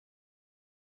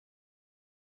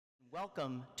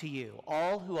Welcome to you,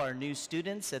 all who are new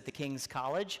students at the King's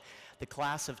College, the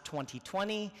class of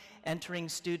 2020, entering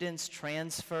students,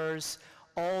 transfers,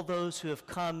 all those who have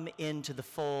come into the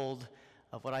fold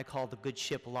of what I call the good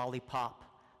ship Lollipop,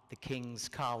 the King's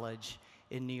College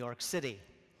in New York City.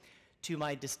 To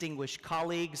my distinguished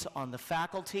colleagues on the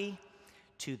faculty,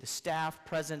 to the staff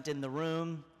present in the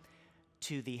room,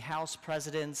 to the house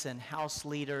presidents and house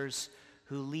leaders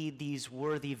who lead these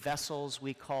worthy vessels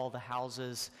we call the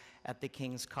houses at the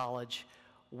King's College,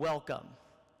 welcome.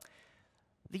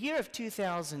 The year of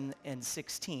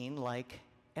 2016, like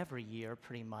every year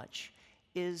pretty much,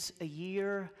 is a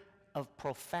year of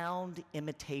profound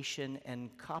imitation and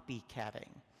copycatting.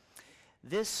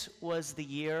 This was the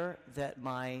year that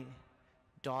my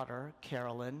daughter,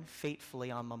 Carolyn,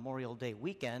 fatefully on Memorial Day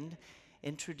weekend,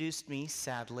 introduced me,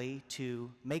 sadly,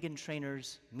 to Meghan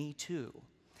Trainor's Me Too,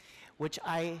 which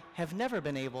I have never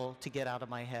been able to get out of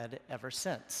my head ever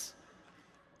since.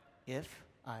 If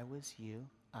I was you,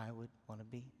 I would want to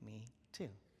be me too.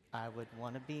 I would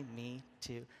want to be me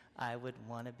too. I would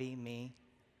want to be me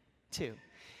too.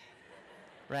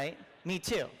 Right? Me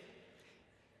too.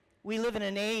 We live in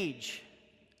an age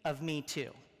of Me Too.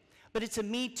 But it's a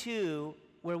Me Too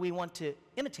where we want to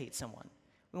imitate someone.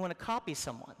 We want to copy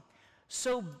someone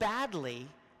so badly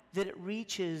that it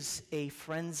reaches a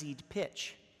frenzied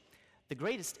pitch. The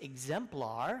greatest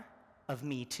exemplar of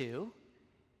Me Too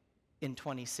in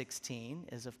 2016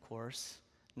 is, of course,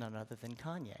 none other than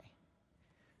Kanye,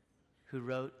 who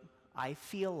wrote, "I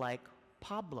feel like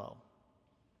Pablo."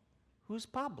 Who's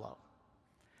Pablo?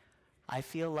 I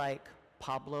feel like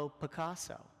Pablo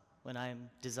Picasso when I'm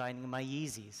designing my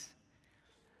Yeezys.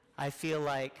 I feel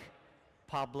like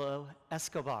Pablo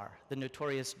Escobar, the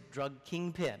notorious drug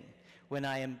kingpin, when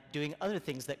I am doing other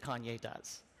things that Kanye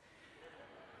does.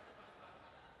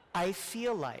 I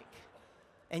feel like,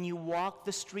 and you walk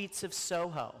the streets of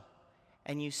Soho,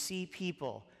 and you see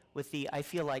people with the I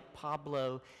feel like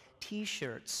Pablo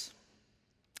t-shirts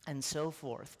and so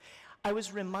forth. I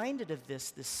was reminded of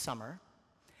this summer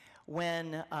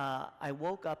when I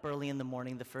woke up early in the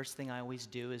morning. The first thing I always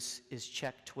do is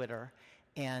check Twitter,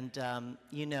 and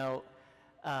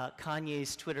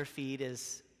Kanye's Twitter feed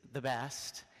is the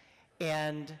best,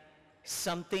 and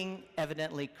something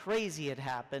evidently crazy had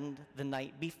happened the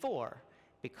night before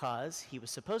because he was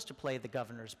supposed to play the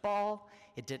governor's ball.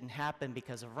 It didn't happen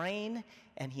because of rain,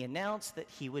 and he announced that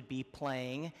he would be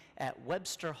playing at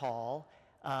Webster Hall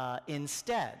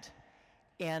instead.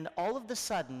 And all of a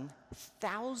sudden,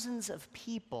 thousands of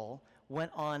people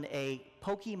went on a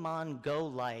Pokemon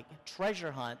Go-like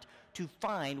treasure hunt to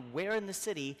find where in the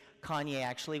city Kanye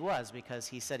actually was, because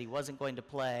he said he wasn't going to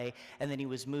play, and then he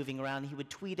was moving around. He would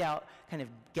tweet out kind of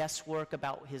guesswork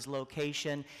about his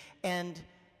location, and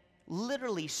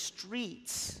literally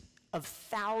streets of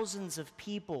thousands of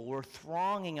people were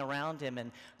thronging around him,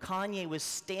 and Kanye was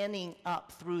standing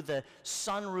up through the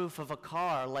sunroof of a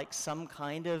car like some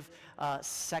kind of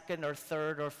second or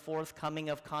third or fourth coming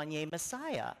of Kanye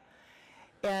Messiah.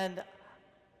 And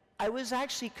I was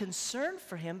actually concerned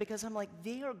for him because I'm like,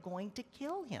 they are going to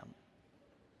kill him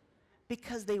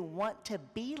because they want to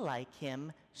be like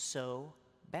him so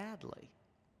badly.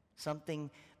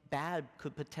 Something bad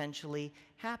could potentially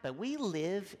happen. We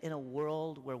live in a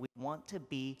world where we want to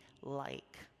be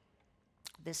like.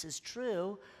 This is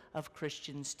true of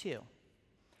Christians too.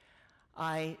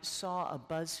 I saw a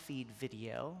BuzzFeed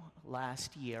video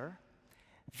last year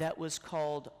that was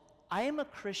called, "I am a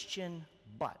Christian,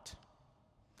 but."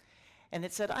 And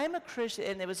it said, "I'm a Christian,"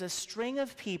 and it was a string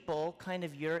of people, kind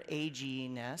of your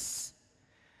aginess,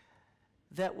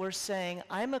 that were saying,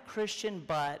 "I'm a Christian,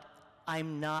 but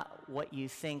I'm not what you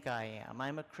think I am.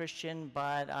 I'm a Christian,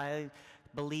 but I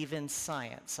believe in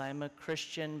science. I'm a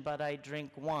Christian, but I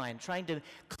drink wine." Trying to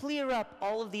clear up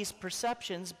all of these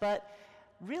perceptions, but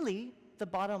really, the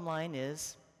bottom line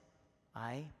is,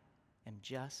 I am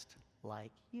just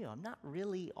like you. I'm not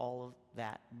really all of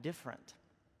that different.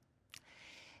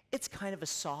 It's kind of a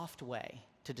soft way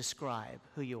to describe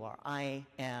who you are. I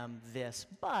am this,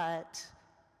 but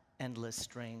endless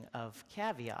string of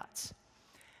caveats.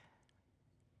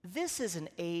 This is an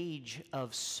age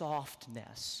of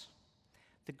softness.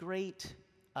 The great,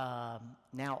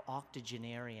 now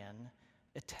octogenarian,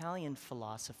 Italian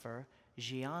philosopher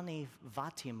Gianni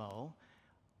Vattimo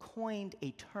coined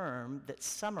a term that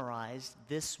summarized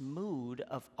this mood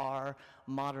of our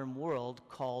modern world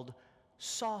called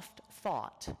soft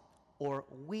thought or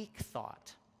weak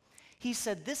thought. He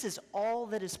said this is all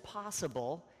that is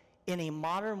possible in a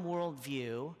modern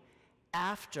worldview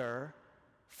after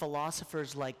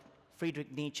philosophers like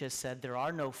Friedrich Nietzsche said there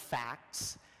are no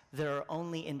facts, There are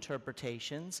only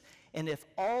interpretations, and if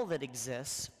all that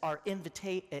exists are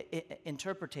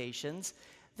interpretations,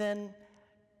 then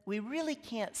we really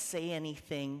can't say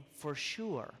anything for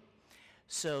sure.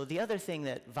 So the other thing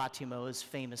that Vatimo is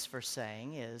famous for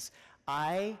saying is,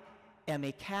 I am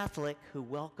a Catholic who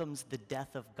welcomes the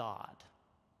death of God,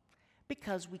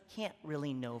 because we can't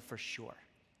really know for sure.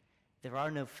 There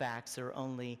are no facts, there are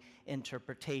only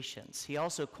interpretations. He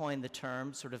also coined the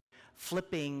term, sort of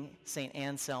flipping St.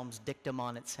 Anselm's dictum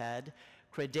on its head,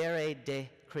 credere de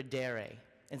credere.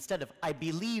 Instead of, I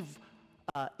believe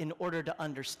in order to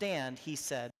understand, he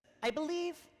said, I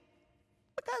believe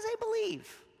because I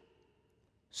believe.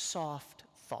 Soft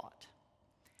thought.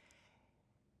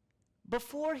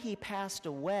 Before he passed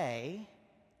away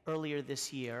earlier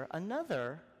this year,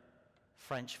 another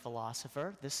French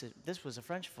philosopher, this was a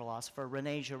French philosopher,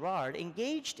 René Girard,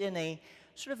 engaged in a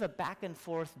sort of a back and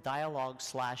forth dialogue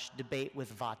 / debate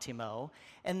with Vatimo,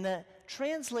 and the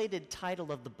translated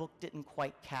title of the book didn't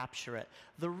quite capture it.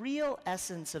 The real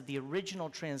essence of the original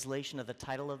translation of the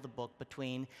title of the book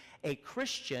between a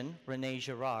Christian, René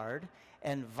Girard,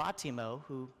 and Vatimo,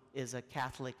 who is a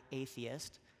Catholic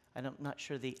atheist, I'm not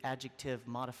sure the adjective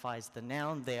modifies the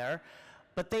noun there,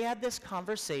 but they had this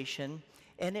conversation,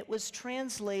 and it was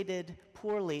translated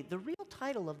poorly. The real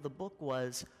title of the book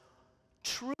was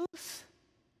Truth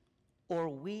or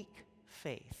Weak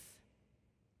Faith.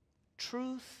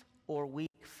 Truth or Weak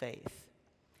Faith.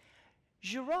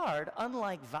 Girard,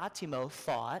 unlike Vatimo,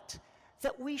 thought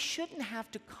that we shouldn't have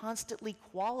to constantly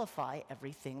qualify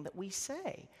everything that we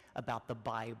say about the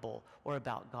Bible or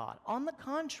about God. On the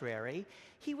contrary,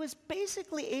 he was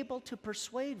basically able to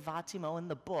persuade Vatimo in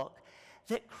the book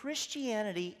that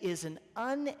Christianity is an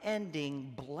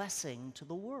unending blessing to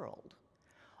the world.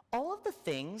 All of the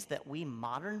things that we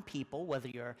modern people, whether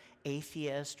you're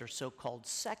atheist or so-called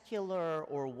secular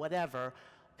or whatever,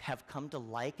 have come to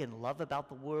like and love about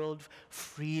the world,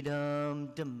 freedom,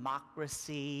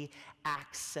 democracy,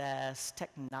 access,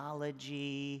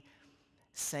 technology,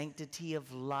 sanctity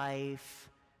of life,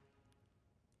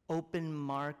 open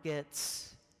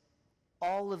markets,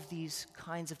 all of these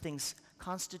kinds of things,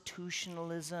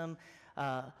 constitutionalism,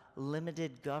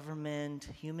 limited government,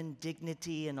 human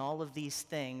dignity, and all of these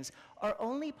things are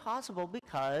only possible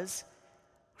because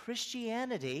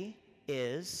Christianity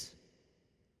is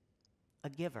a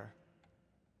giver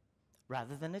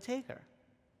rather than a taker.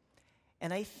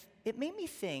 And it made me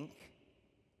think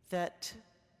that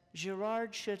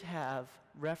Girard should have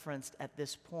referenced at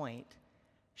this point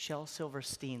Shel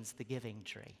Silverstein's The Giving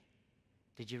Tree.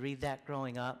 Did you read that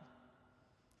growing up?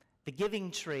 The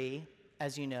Giving Tree,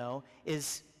 as you know,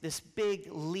 is this big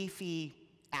leafy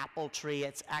apple tree.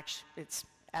 It's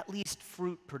at least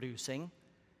fruit producing.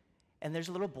 And there's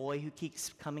a little boy who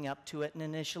keeps coming up to it, and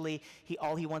initially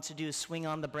all he wants to do is swing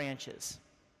on the branches.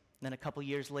 And then a couple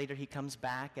years later he comes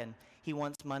back and he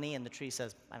wants money, and the tree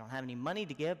says, I don't have any money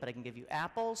to give, but I can give you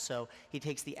apples. So he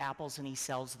takes the apples and he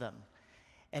sells them.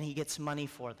 And he gets money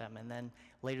for them. And then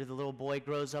later the little boy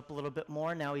grows up a little bit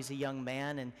more. Now he's a young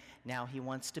man, and now he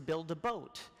wants to build a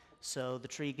boat. So the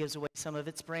tree gives away some of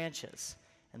its branches.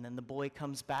 And then the boy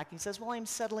comes back and says, well, I'm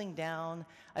settling down.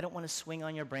 I don't want to swing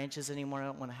on your branches anymore. I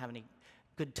don't want to have any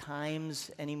good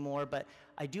times anymore, but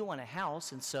I do want a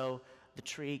house. And so the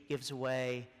tree gives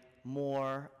away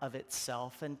more of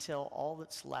itself until all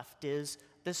that's left is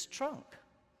this trunk.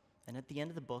 And at the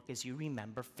end of the book, as you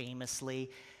remember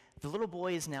famously, the little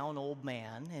boy is now an old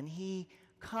man, and he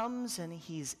comes and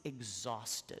he's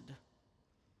exhausted.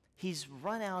 He's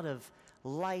run out of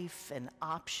life and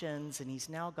options, and he's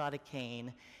now got a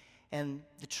cane. And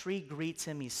the tree greets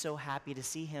him. He's so happy to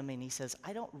see him, and he says,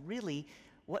 I don't really,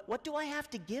 what do I have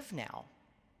to give now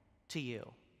to you?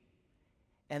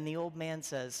 And the old man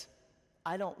says,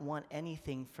 I don't want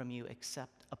anything from you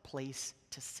except a place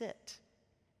to sit.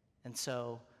 And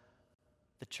so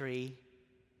the tree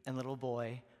and little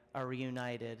boy are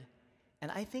reunited. And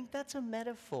I think that's a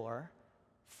metaphor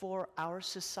for our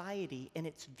society and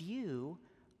its view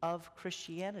of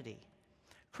Christianity.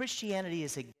 Christianity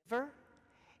is a giver,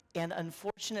 and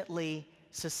unfortunately,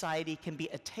 society can be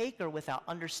a taker without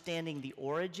understanding the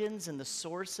origins and the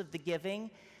source of the giving.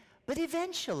 But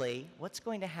eventually, what's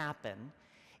going to happen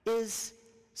is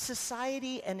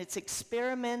society and its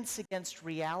experiments against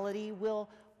reality will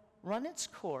run its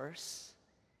course,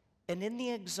 and in the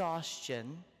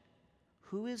exhaustion,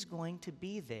 who is going to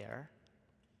be there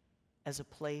as a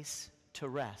place to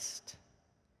rest?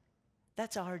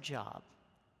 That's our job.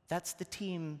 That's the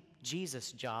Team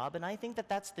Jesus job, and I think that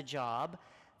that's the job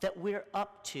that we're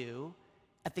up to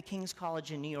at the King's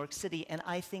College in New York City, and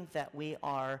I think that we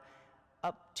are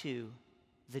up to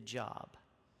the job.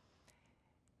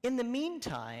 In the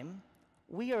meantime,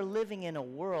 we are living in a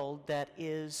world that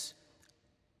is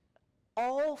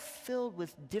all filled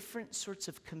with different sorts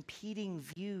of competing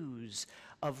views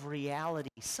of reality.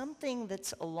 Something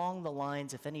that's along the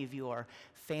lines, if any of you are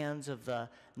fans of the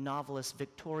novelist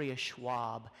Victoria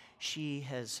Schwab, she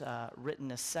has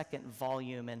written a second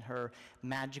volume in her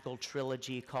magical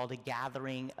trilogy called A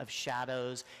Gathering of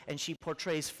Shadows, and she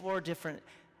portrays 4 different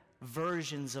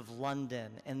versions of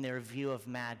London and their view of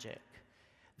magic.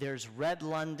 There's Red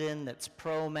London that's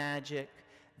pro-magic.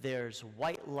 There's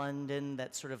White London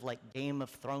that's sort of like Game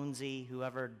of Thronesy,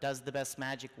 whoever does the best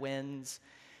magic wins.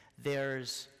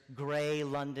 There's Gray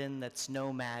London that's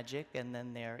no magic, and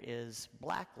then there is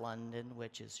Black London,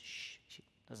 which is she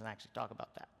doesn't actually talk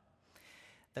about that.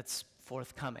 That's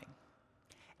forthcoming.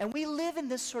 And we live in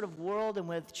this sort of world in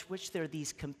which there are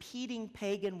these competing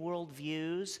pagan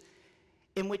worldviews,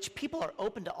 in which people are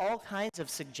open to all kinds of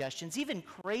suggestions, even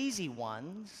crazy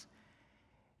ones.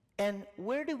 And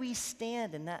where do we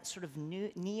stand in that sort of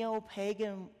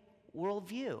neo-pagan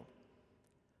worldview?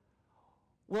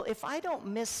 Well, if I don't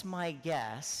miss my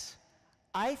guess,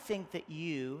 I think that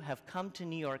you have come to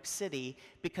New York City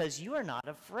because you are not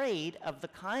afraid of the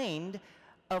kind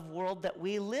of world that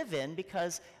we live in,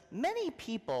 because many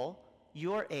people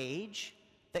your age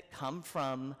that come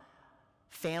from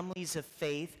families of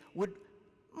faith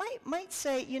might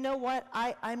say, you know what,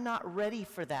 I'm not ready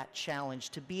for that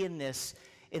challenge to be in this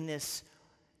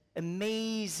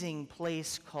amazing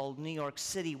place called New York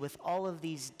City with all of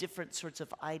these different sorts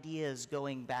of ideas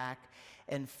going back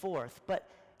and forth. But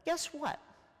guess what?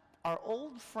 Our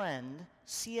old friend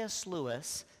C.S.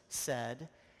 Lewis said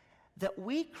that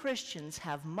we Christians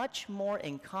have much more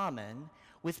in common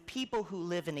with people who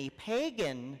live in a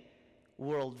pagan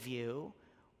worldview,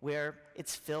 where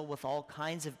it's filled with all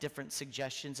kinds of different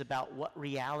suggestions about what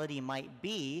reality might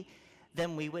be,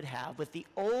 than we would have with the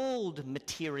old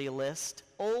materialist,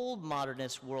 old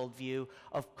modernist worldview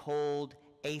of cold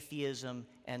atheism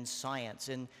and science.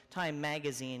 In Time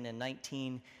magazine in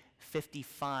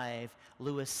 1955,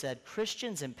 Lewis said,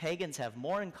 "Christians and pagans have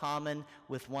more in common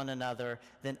with one another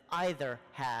than either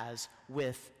has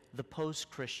with the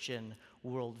post-Christian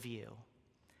worldview."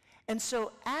 And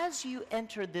so as you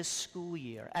enter this school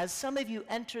year, as some of you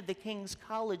entered the King's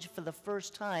College for the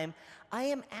first time, I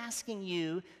am asking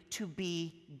you to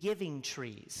be giving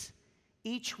trees,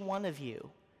 each one of you,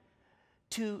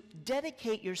 to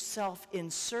dedicate yourself in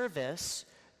service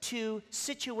to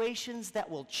situations that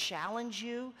will challenge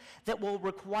you, that will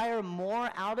require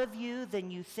more out of you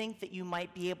than you think that you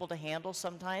might be able to handle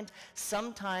sometimes.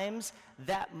 Sometimes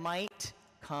that might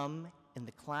come in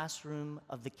the classroom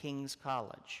of the King's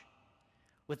College,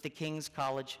 with the King's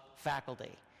College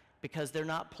faculty, because they're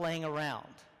not playing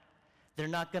around. They're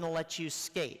not going to let you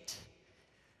skate.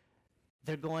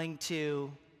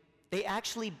 They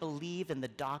actually believe in the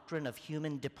doctrine of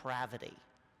human depravity.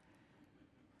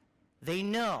 They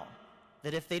know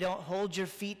that if they don't hold your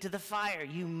feet to the fire,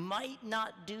 you might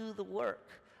not do the work.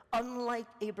 Unlike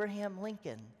Abraham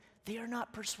Lincoln, they are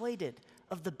not persuaded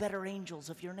of the better angels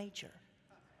of your nature.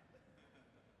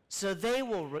 So they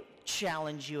will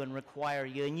challenge you and require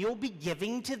you, and you'll be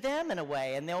giving to them in a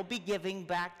way, and they'll be giving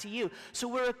back to you. So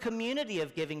we're a community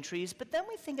of giving trees, but then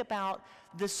we think about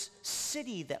this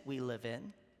city that we live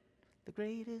in, the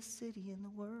greatest city in the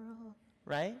world,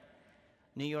 right?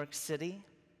 New York City.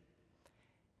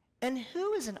 And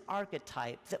who is an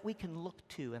archetype that we can look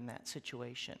to in that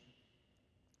situation?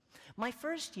 My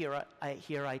first year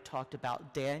here I talked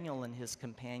about Daniel and his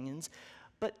companions,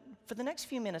 but for the next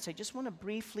few minutes, I just want to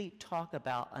briefly talk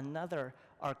about another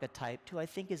archetype who I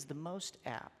think is the most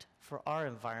apt for our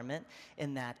environment,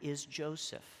 and that is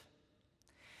Joseph.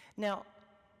 Now,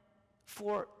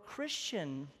 for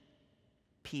Christian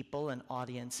people and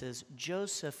audiences,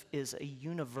 Joseph is a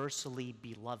universally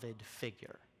beloved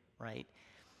figure, right?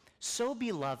 So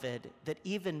beloved that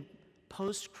even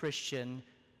post-Christian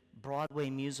Broadway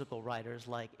musical writers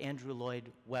like Andrew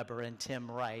Lloyd Webber and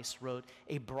Tim Rice wrote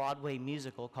a Broadway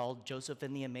musical called Joseph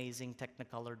and the Amazing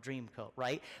Technicolor Dreamcoat,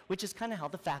 right? Which is kind of how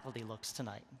the faculty looks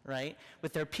tonight, right?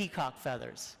 With their peacock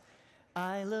feathers.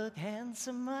 I look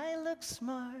handsome, I look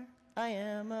smart, I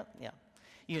am a... Yeah,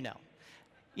 you know.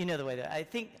 You know the way that... I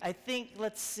think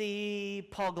let's see,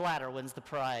 Paul Glatter wins the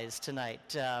prize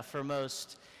tonight for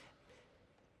most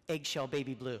eggshell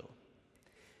baby blue.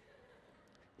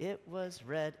 It was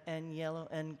red and yellow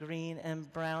and green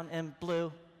and brown and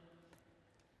blue.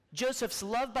 Joseph's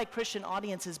loved by Christian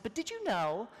audiences, but did you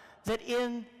know that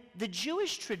in the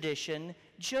Jewish tradition,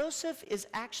 Joseph is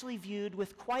actually viewed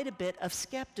with quite a bit of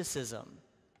skepticism?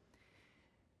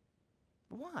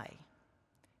 Why?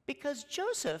 Because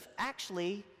Joseph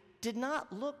actually did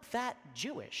not look that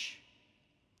Jewish.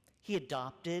 He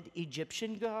adopted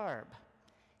Egyptian garb.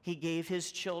 He gave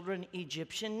his children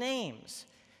Egyptian names.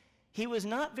 He was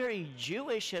not very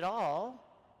Jewish at all,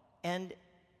 and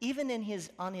even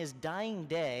on his dying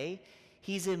day,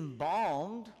 he's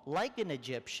embalmed like an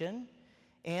Egyptian,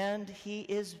 and he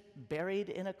is buried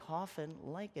in a coffin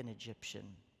like an Egyptian.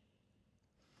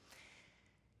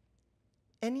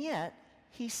 And yet,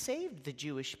 he saved the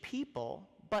Jewish people,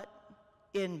 but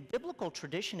in biblical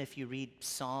tradition, if you read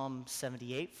Psalm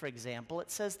 78, for example,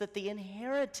 it says that the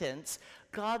inheritance,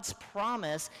 God's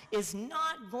promise, is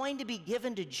not going to be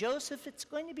given to Joseph, it's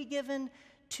going to be given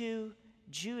to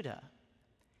Judah.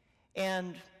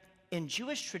 And in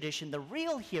Jewish tradition, the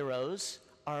real heroes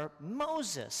are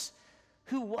Moses,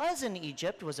 who was in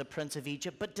Egypt, was a prince of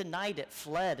Egypt, but denied it,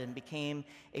 fled, and became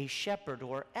a shepherd,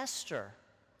 or Esther.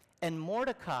 And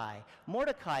Mordecai.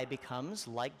 Mordecai becomes,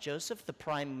 like Joseph, the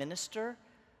prime minister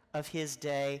of his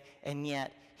day, and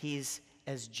yet he's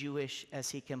as Jewish as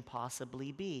he can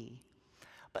possibly be.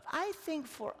 But I think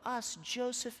for us,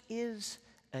 Joseph is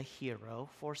a hero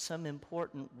for some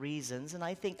important reasons, and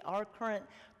I think our current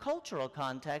cultural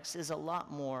context is a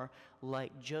lot more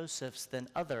like Joseph's than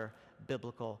other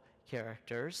biblical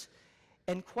characters.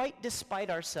 And quite despite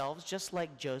ourselves, just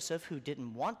like Joseph, who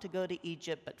didn't want to go to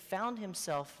Egypt but found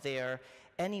himself there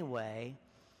anyway,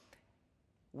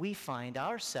 we find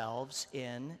ourselves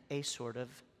in a sort of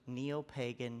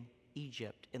neo-pagan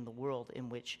Egypt in the world in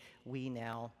which we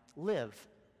now live.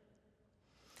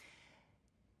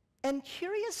 And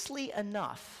curiously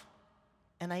enough,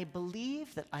 and I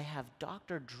believe that I have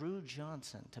Dr. Drew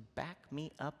Johnson to back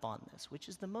me up on this, which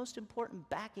is the most important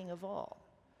backing of all.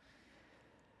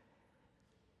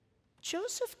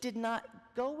 Joseph did not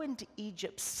go into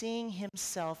Egypt seeing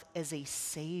himself as a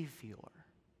savior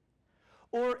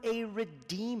or a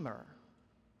redeemer.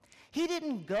 He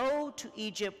didn't go to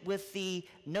Egypt with the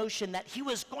notion that he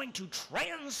was going to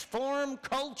transform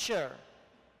culture,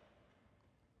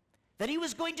 that he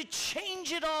was going to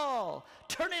change it all,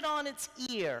 turn it on its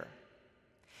ear.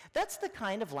 That's the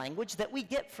kind of language that we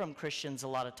get from Christians a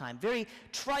lot of time, very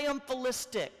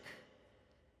triumphalistic.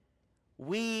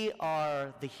 We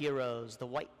are the heroes, the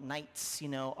white knights,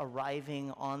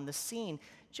 arriving on the scene.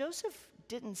 Joseph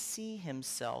didn't see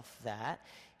himself that.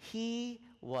 He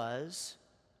was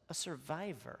a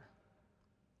survivor.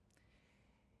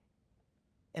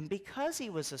 And because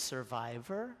he was a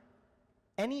survivor,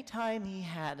 anytime he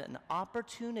had an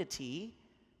opportunity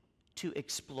to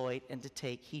exploit and to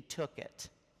take, he took it.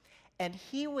 And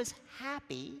he was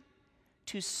happy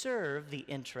to serve the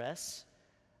interests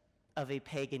of a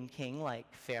pagan king like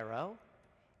Pharaoh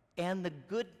and the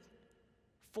good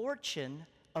fortune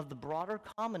of the broader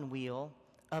commonweal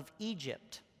of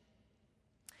Egypt.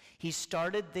 He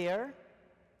started there,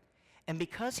 and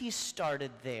because he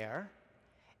started there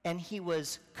and he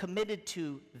was committed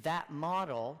to that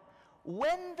model,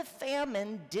 when the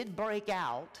famine did break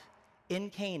out in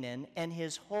Canaan and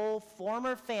his whole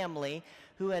former family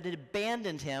who had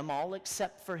abandoned him, all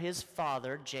except for his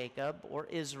father, Jacob, or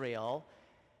Israel,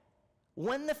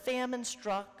 when the famine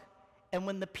struck and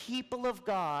when the people of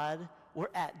God were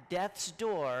at death's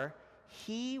door,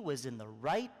 he was in the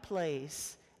right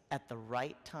place at the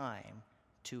right time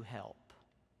to help.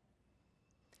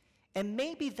 And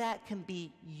maybe that can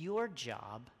be your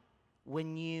job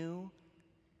when you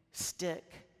stick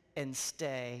and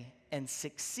stay and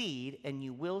succeed, and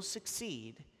you will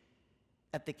succeed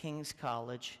at the King's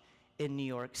College in New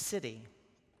York City.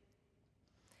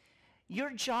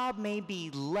 Your job may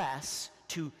be less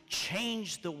to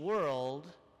change the world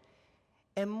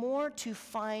and more to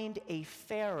find a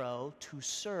Pharaoh to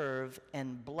serve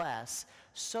and bless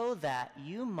so that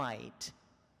you might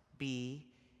be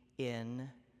in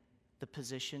the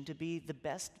position to be the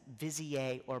best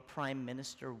vizier or prime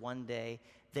minister one day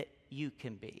that you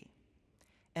can be.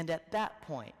 And at that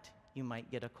point, you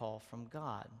might get a call from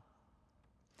God.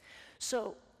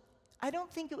 So, I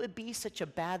don't think it would be such a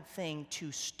bad thing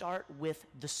to start with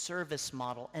the service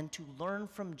model and to learn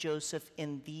from Joseph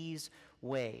in these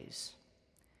ways.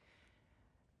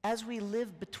 As we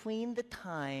live between the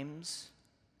times,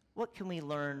 what can we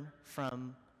learn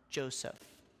from Joseph?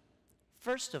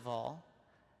 First of all,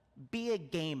 be a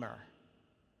gamer.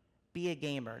 Be a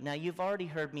gamer. Now, you've already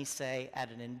heard me say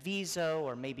at an Inviso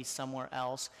or maybe somewhere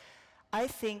else, I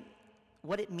think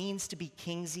what it means to be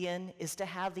Kingsian is to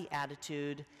have the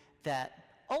attitude that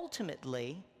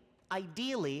ultimately,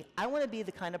 ideally, I want to be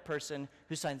the kind of person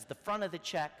who signs the front of the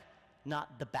check,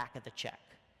 not the back of the check.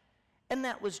 And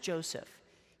that was Joseph.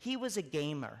 He was a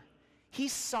gamer. He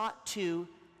sought to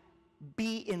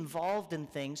be involved in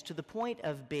things to the point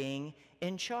of being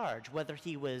in charge, whether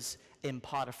he was in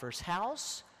Potiphar's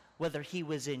house, whether he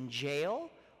was in jail,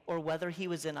 or whether he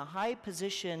was in a high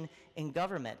position in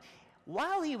government.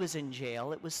 While he was in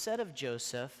jail, it was said of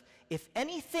Joseph, if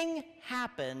anything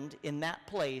happened in that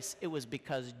place, it was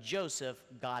because Joseph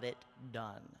got it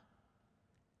done.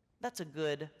 That's a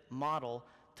good model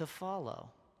to follow.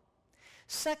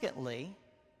 Secondly,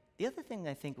 the other thing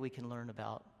I think we can learn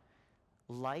about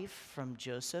life from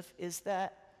Joseph is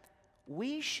that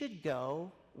we should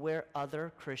go where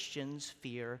other Christians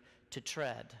fear to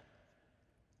tread.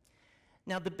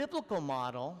 Now, the biblical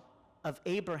model of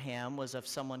Abraham was of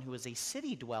someone who was a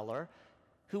city dweller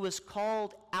who was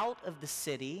called out of the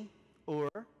city, or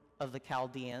of the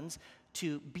Chaldeans,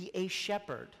 to be a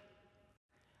shepherd.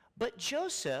 But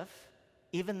Joseph,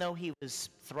 even though he was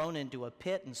thrown into a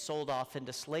pit and sold off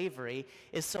into slavery,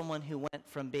 is someone who went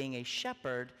from being a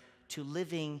shepherd to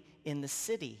living in the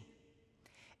city.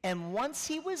 And once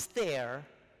he was there,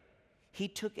 he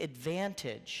took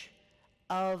advantage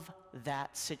of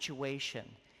that situation.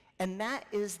 And that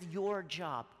is your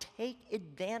job. Take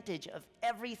advantage of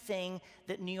everything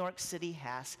that New York City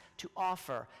has to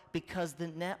offer, because the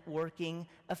networking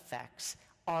effects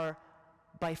are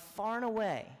by far and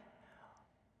away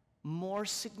more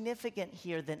significant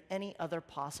here than any other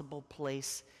possible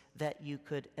place that you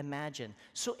could imagine.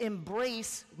 So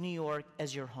embrace New York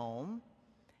as your home.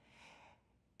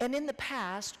 And in the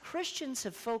past, Christians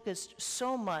have focused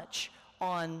so much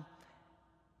on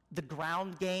the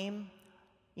ground game.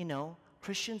 You know,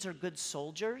 Christians are good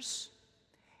soldiers,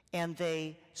 and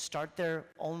they start their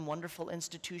own wonderful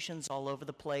institutions all over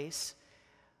the place.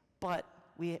 But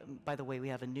by the way, we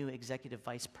have a new executive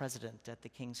vice president at the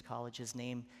King's College. His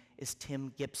name is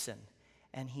Tim Gibson,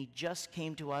 and he just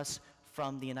came to us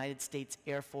from the United States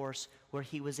Air Force, where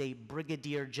he was a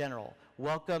brigadier general.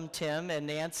 Welcome, Tim and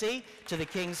Nancy, to the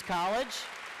King's College.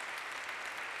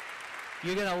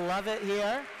 You're going to love it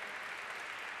here.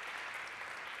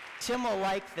 Tim will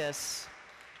like this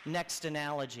next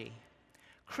analogy.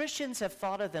 Christians have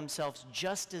thought of themselves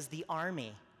just as the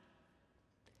army.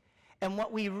 And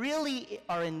what we really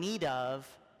are in need of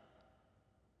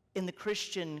in the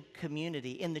Christian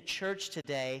community, in the church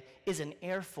today, is an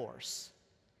Air Force.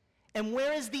 And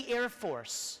where is the Air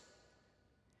Force?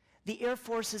 The Air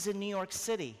Force is in New York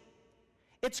City.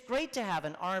 It's great to have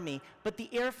an army, but the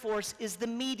Air Force is the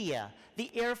media.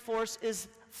 The Air Force is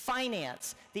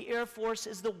finance. The Air Force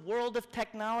is the world of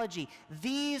technology.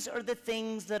 These are the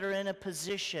things that are in a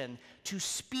position to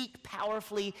speak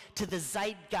powerfully to the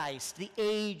zeitgeist, the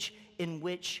age in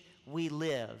which we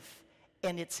live.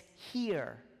 And it's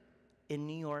here in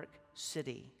New York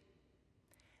City.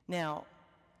 Now,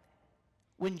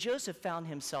 when Joseph found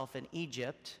himself in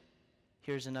Egypt,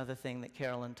 here's another thing that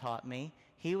Carolyn taught me.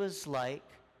 He was like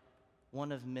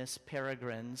one of Miss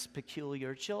Peregrine's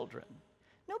peculiar children.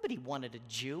 Nobody wanted a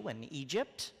Jew in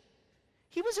Egypt.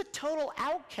 He was a total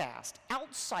outcast,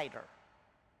 outsider.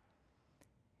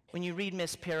 When you read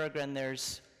Miss Peregrine,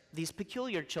 there's these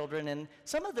peculiar children, and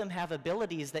some of them have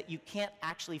abilities that you can't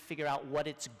actually figure out what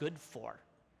it's good for.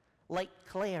 Like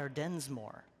Claire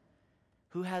Densmore,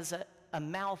 who has a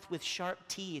mouth with sharp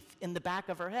teeth in the back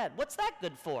of her head. What's that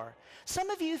good for? Some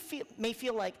of you may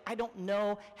feel like, I don't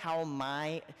know how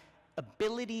my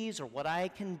abilities or what I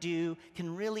can do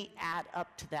can really add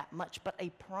up to that much. But I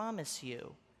promise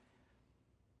you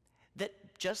that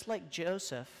just like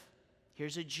Joseph,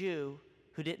 here's a Jew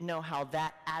who didn't know how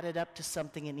that added up to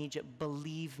something in Egypt.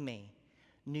 Believe me,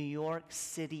 New York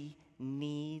City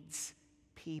needs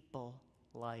people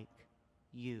like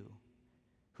you,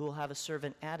 who will have a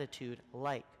servant attitude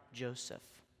like Joseph.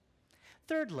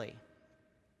 Thirdly,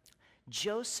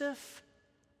 Joseph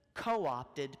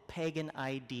co-opted pagan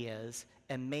ideas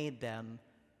and made them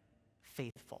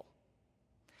faithful.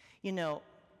 You know,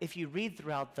 if you read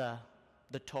throughout the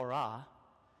Torah,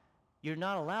 you're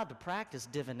not allowed to practice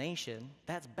divination.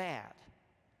 That's bad.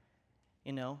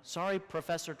 You know, sorry,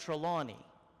 Professor Trelawney,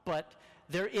 but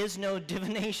there is no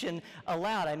divination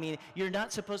allowed. I mean, you're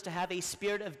not supposed to have a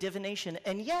spirit of divination,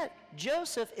 and yet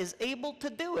Joseph is able to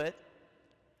do it,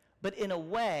 but in a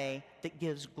way that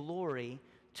gives glory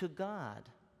to God.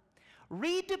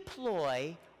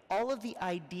 Redeploy all of the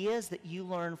ideas that you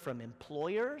learn from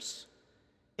employers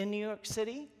in New York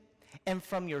City and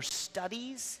from your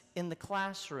studies in the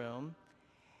classroom,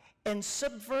 and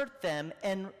subvert them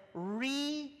and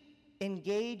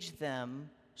re-engage them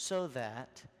so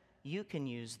that you can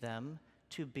use them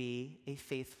to be a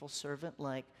faithful servant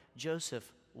like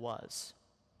Joseph was.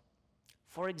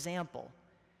 For example,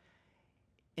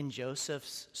 in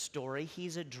Joseph's story,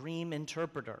 he's a dream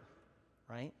interpreter,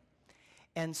 right?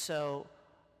 And so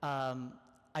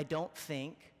I don't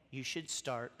think you should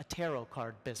start a tarot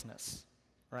card business,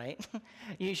 right?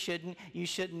 You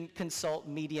shouldn't consult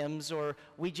mediums or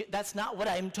that's not what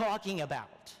I'm talking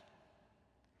about.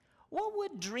 What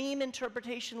would dream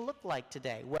interpretation look like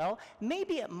today? Well,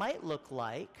 maybe it might look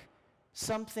like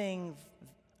something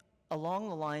along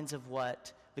the lines of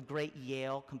what the great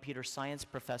Yale computer science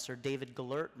professor David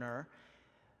Galertner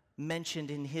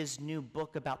mentioned in his new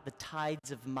book about the tides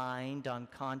of mind on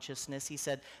consciousness. He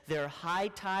said, there are high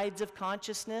tides of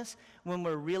consciousness when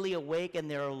we're really awake, and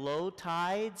there are low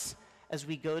tides as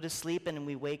we go to sleep and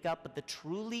we wake up. But the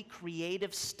truly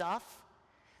creative stuff,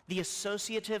 the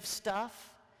associative stuff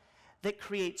that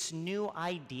creates new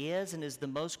ideas and is the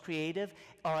most creative,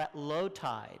 are at low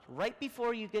tide, right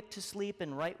before you get to sleep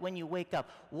and right when you wake up.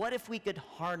 What if we could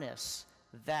harness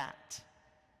that?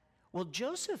 Well,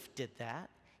 Joseph did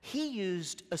that. He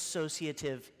used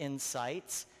associative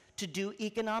insights to do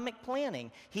economic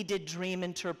planning. He did dream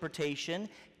interpretation,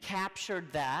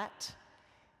 captured that,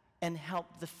 and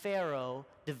helped the Pharaoh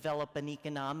develop an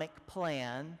economic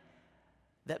plan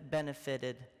that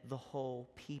benefited the whole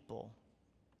people.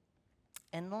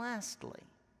 And lastly,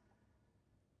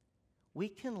 we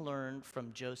can learn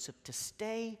from Joseph to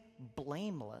stay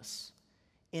blameless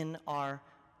in our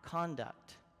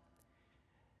conduct.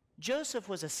 Joseph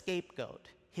was a scapegoat.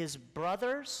 His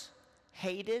brothers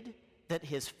hated that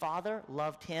his father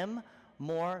loved him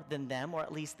more than them, or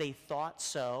at least they thought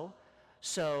so.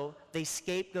 So they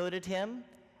scapegoated him.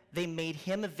 They made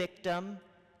him a victim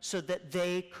so that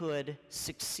they could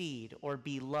succeed or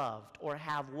be loved or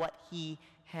have what he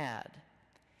had.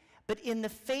 But in the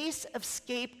face of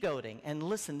scapegoating, and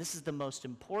listen, this is the most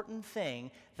important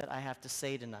thing that I have to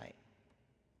say tonight.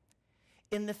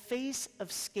 In the face of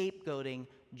scapegoating,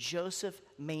 Joseph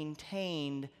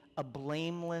maintained a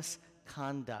blameless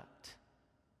conduct.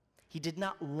 He did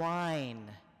not whine.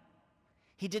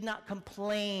 He did not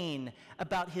complain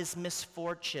about his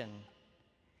misfortune.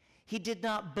 He did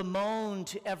not bemoan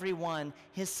to everyone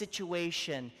his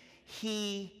situation.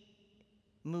 He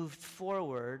moved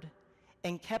forward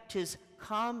and kept his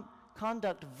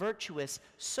conduct virtuous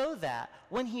so that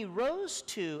when he rose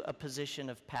to a position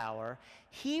of power,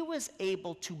 he was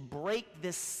able to break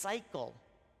this cycle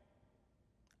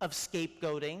of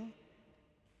scapegoating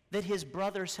that his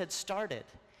brothers had started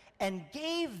and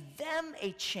gave them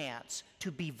a chance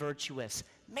to be virtuous,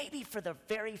 maybe for the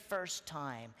very first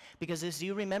time. Because as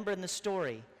you remember in the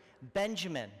story,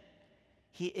 Benjamin,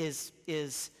 he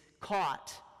is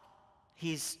caught.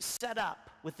 He's set up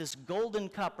with this golden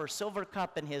cup or silver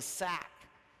cup in his sack.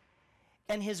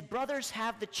 And his brothers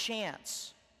have the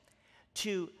chance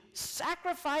to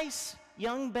sacrifice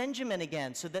young Benjamin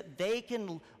again so that they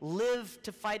can live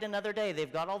to fight another day.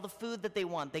 They've got all the food that they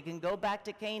want. They can go back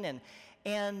to Canaan.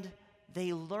 And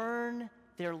they learn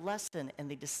their lesson, and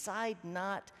they decide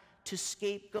not to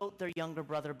scapegoat their younger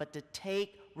brother, but to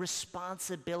take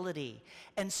responsibility.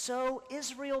 And so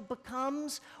Israel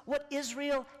becomes what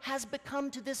Israel has become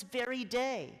to this very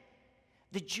day.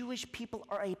 The Jewish people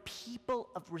are a people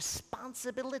of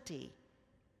responsibility,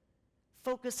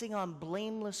 focusing on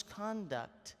blameless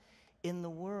conduct in the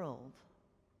world.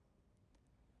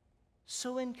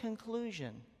 So in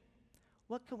conclusion,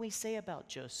 what can we say about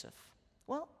Joseph?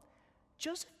 Well,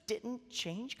 Joseph didn't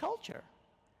change culture.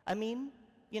 I mean,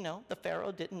 the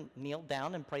Pharaoh didn't kneel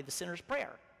down and pray the sinner's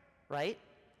prayer, right?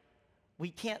 We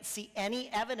can't see any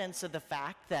evidence of the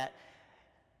fact that,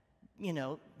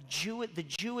 the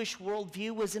Jewish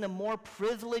worldview was in a more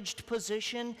privileged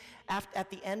position at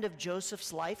the end of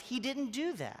Joseph's life. He didn't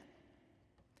do that.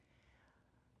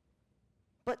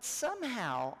 But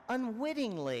somehow,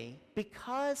 unwittingly,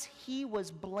 because he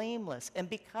was blameless and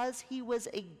because he was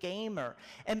a gamer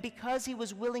and because he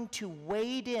was willing to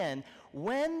wade in,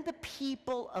 when the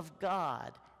people of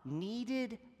God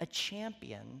needed a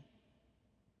champion,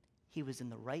 he was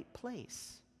in the right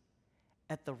place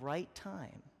at the right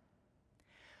time.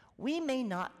 We may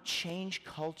not change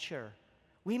culture.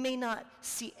 We may not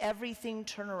see everything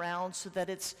turn around so that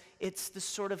it's the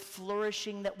sort of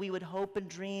flourishing that we would hope and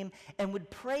dream and would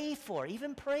pray for,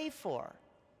 even pray for.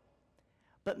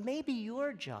 But maybe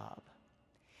your job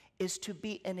is to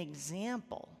be an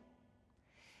example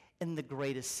in the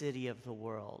greatest city of the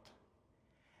world,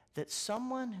 that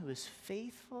someone who is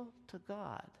faithful to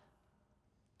God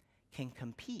can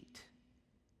compete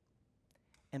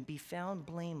and be found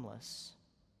blameless.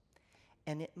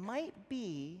 And it might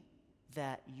be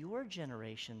that your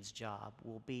generation's job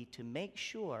will be to make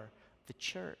sure the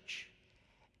church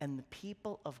and the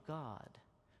people of God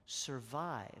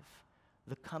survive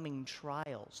the coming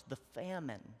trials, the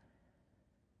famine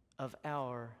of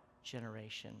our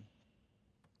generation.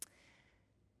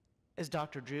 As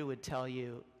Dr. Drew would tell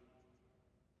you,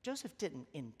 Joseph didn't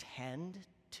intend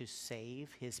to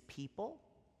save his people,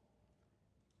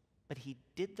 but he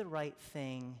did the right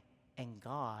thing, and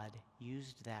God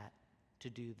used that to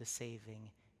do the saving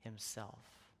himself.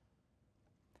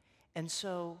 And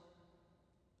so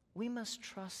we must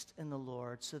trust in the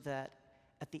Lord so that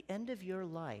at the end of your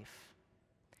life,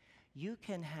 you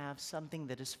can have something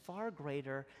that is far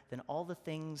greater than all the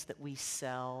things that we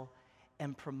sell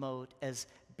and promote as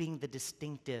being the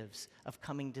distinctives of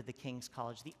coming to the King's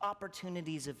College, the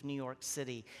opportunities of New York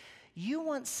City. You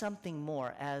want something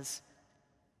more, as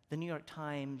the New York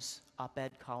Times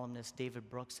op-ed columnist David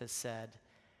Brooks has said.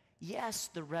 Yes,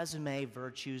 the resume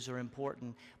virtues are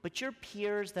important, but your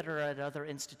peers that are at other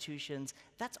institutions,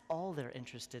 that's all they're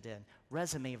interested in,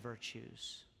 resume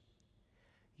virtues.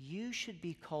 You should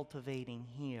be cultivating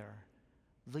here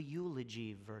the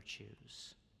eulogy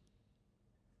virtues.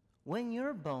 When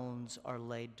your bones are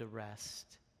laid to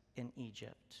rest in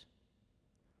Egypt,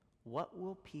 what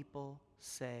will people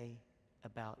say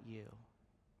about you?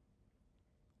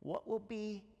 What will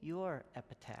be your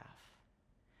epitaph?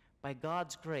 By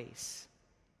God's grace,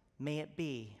 may it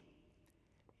be,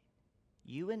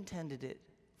 you intended it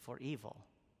for evil,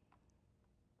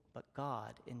 but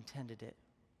God intended it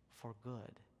for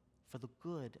good, for the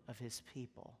good of his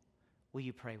people. Will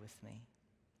you pray with me?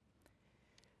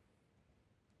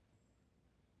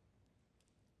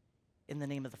 In the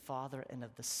name of the Father, and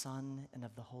of the Son, and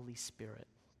of the Holy Spirit.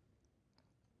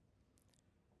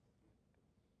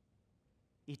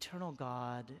 Eternal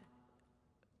God,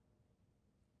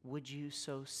 would you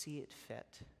so see it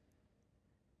fit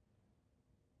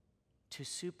to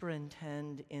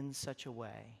superintend in such a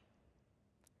way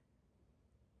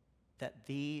that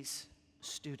these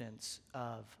students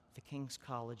of the King's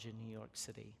College in New York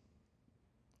City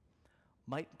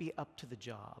might be up to the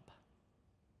job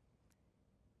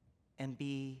and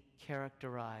be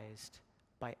characterized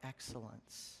by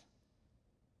excellence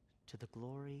to the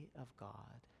glory of God.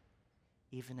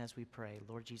 Even as we pray,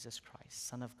 Lord Jesus Christ,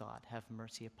 Son of God, have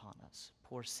mercy upon us,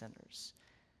 poor sinners.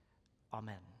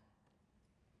 Amen.